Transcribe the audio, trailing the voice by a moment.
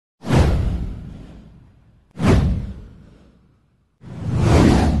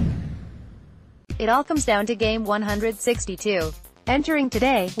it all comes down to Game 162. Entering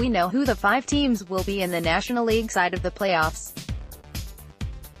today, we know who the 5 teams will be in the National League side of the playoffs.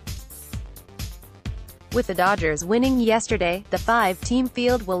 With the Dodgers winning yesterday, the 5-team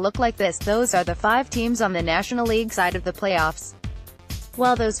field will look like this. Those are the 5 teams on the National League side of the playoffs.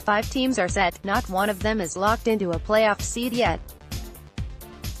 While those 5 teams are set, not one of them is locked into a playoff seed yet.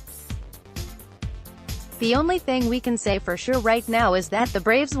 The only thing we can say for sure right now is that the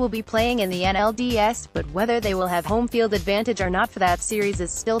Braves will be playing in the NLDS, but whether they will have home field advantage or not for that series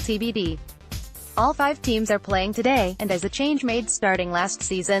is still TBD. All 5 teams are playing today, and as a change made starting last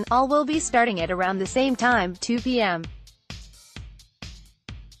season, all will be starting at around the same time, 2 p.m.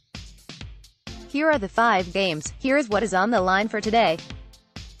 Here are the 5 games. Here's what is on the line for today.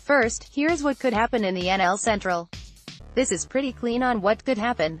 First, here's what could happen in the NL Central. This is pretty clean on what could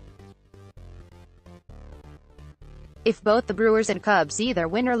happen. If both the Brewers and Cubs either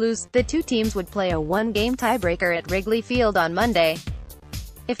win or lose, the 2 teams would play a 1-game tiebreaker at Wrigley Field on Monday.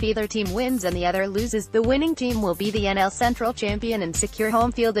 If either team wins and the other loses, the winning team will be the NL Central champion and secure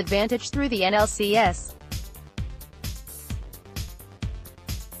home field advantage through the NLCS.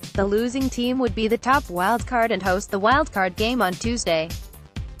 The losing team would be the top wildcard and host the wildcard game on Tuesday.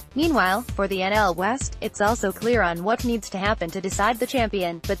 Meanwhile, for the NL West, it's also clear on what needs to happen to decide the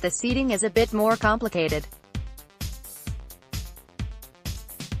champion, but the seeding is a bit more complicated.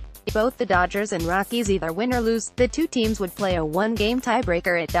 If both the Dodgers and Rockies either win or lose, the 2 teams would play a 1-game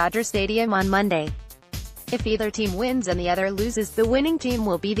tiebreaker at Dodger Stadium on Monday. If either team wins and the other loses, the winning team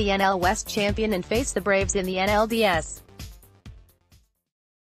will be the NL West champion and face the Braves in the NLDS.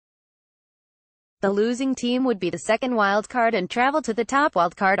 The losing team would be the second wildcard and travel to the top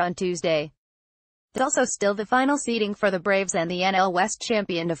wildcard on Tuesday. It's also still the final seeding for the Braves and the NL West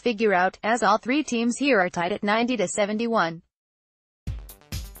champion to figure out, as all 3 teams here are tied at 90-71.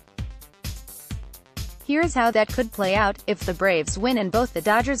 Here's how that could play out. If the Braves win and both the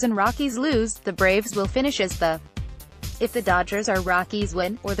Dodgers and Rockies lose, the Braves will finish as the. If the Dodgers or Rockies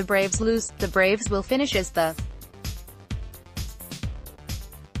win, or the Braves lose, the Braves will finish as the.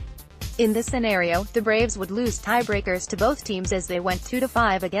 In this scenario, the Braves would lose tiebreakers to both teams as they went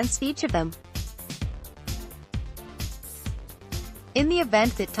 2-5 against each of them. In the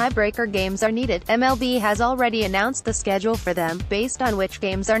event that tiebreaker games are needed, MLB has already announced the schedule for them, based on which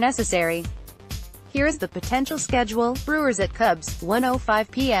games are necessary. Here's the potential schedule. Brewers at Cubs,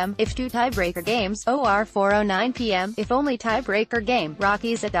 1:05 p.m. if 2 tiebreaker games, or 4:09 p.m. if only tiebreaker game.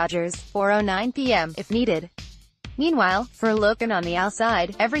 Rockies at Dodgers, 4:09 p.m. if needed. Meanwhile, for looking on the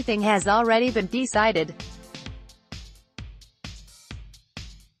outside, everything has already been decided.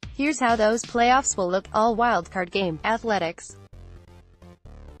 Here's how those playoffs will look. All wildcard game. Athletics.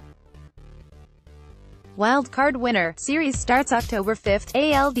 Wildcard winner. Series starts October 5th.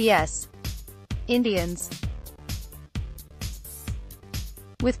 ALDS. Indians.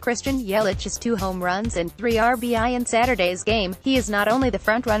 With Christian Yelich's 2 home runs and 3 RBI in Saturday's game, he is not only the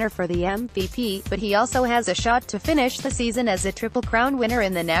frontrunner for the MVP, but he also has a shot to finish the season as a Triple Crown winner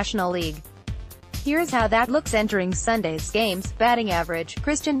in the National League. Here's how that looks entering Sunday's games. Batting average.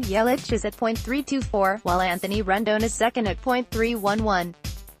 Christian Yelich is at .324, while Anthony Rendon is second at .311.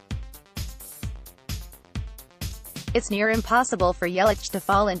 It's near impossible for Yelich to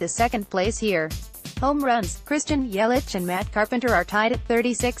fall into second place here. Home runs. Christian Yelich and Matt Carpenter are tied at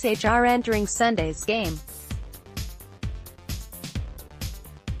 36 HR entering Sunday's game.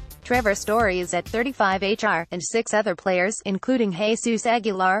 Trevor Story is at 35 HR, and 6 other players, including Jesus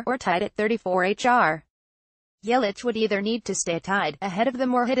Aguilar, are tied at 34 HR. Yelich would either need to stay tied ahead of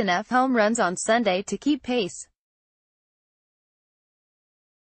them or hit enough home runs on Sunday to keep pace.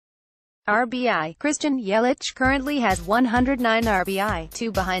 RBI. Christian Yelich currently has 109 RBI,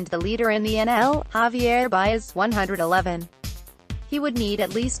 2 behind the leader in the NL, Javier Baez, 111. He would need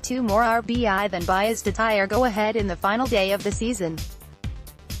at least 2 more RBI than Baez to tie or go ahead in the final day of the season.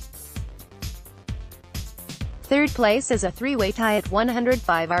 Third place is a 3-way tie at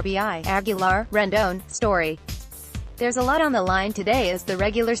 105 RBI. Aguilar, Rendon, Story. There's a lot on the line today as the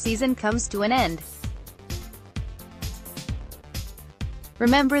regular season comes to an end.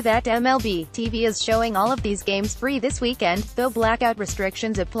 Remember that MLB TV is showing all of these games free this weekend, though blackout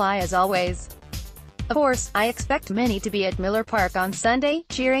restrictions apply as always. Of course, I expect many to be at Miller Park on Sunday,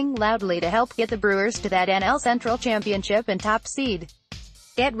 cheering loudly to help get the Brewers to that NL Central Championship and top seed.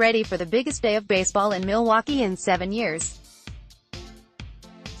 Get ready for the biggest day of baseball in Milwaukee in 7 years.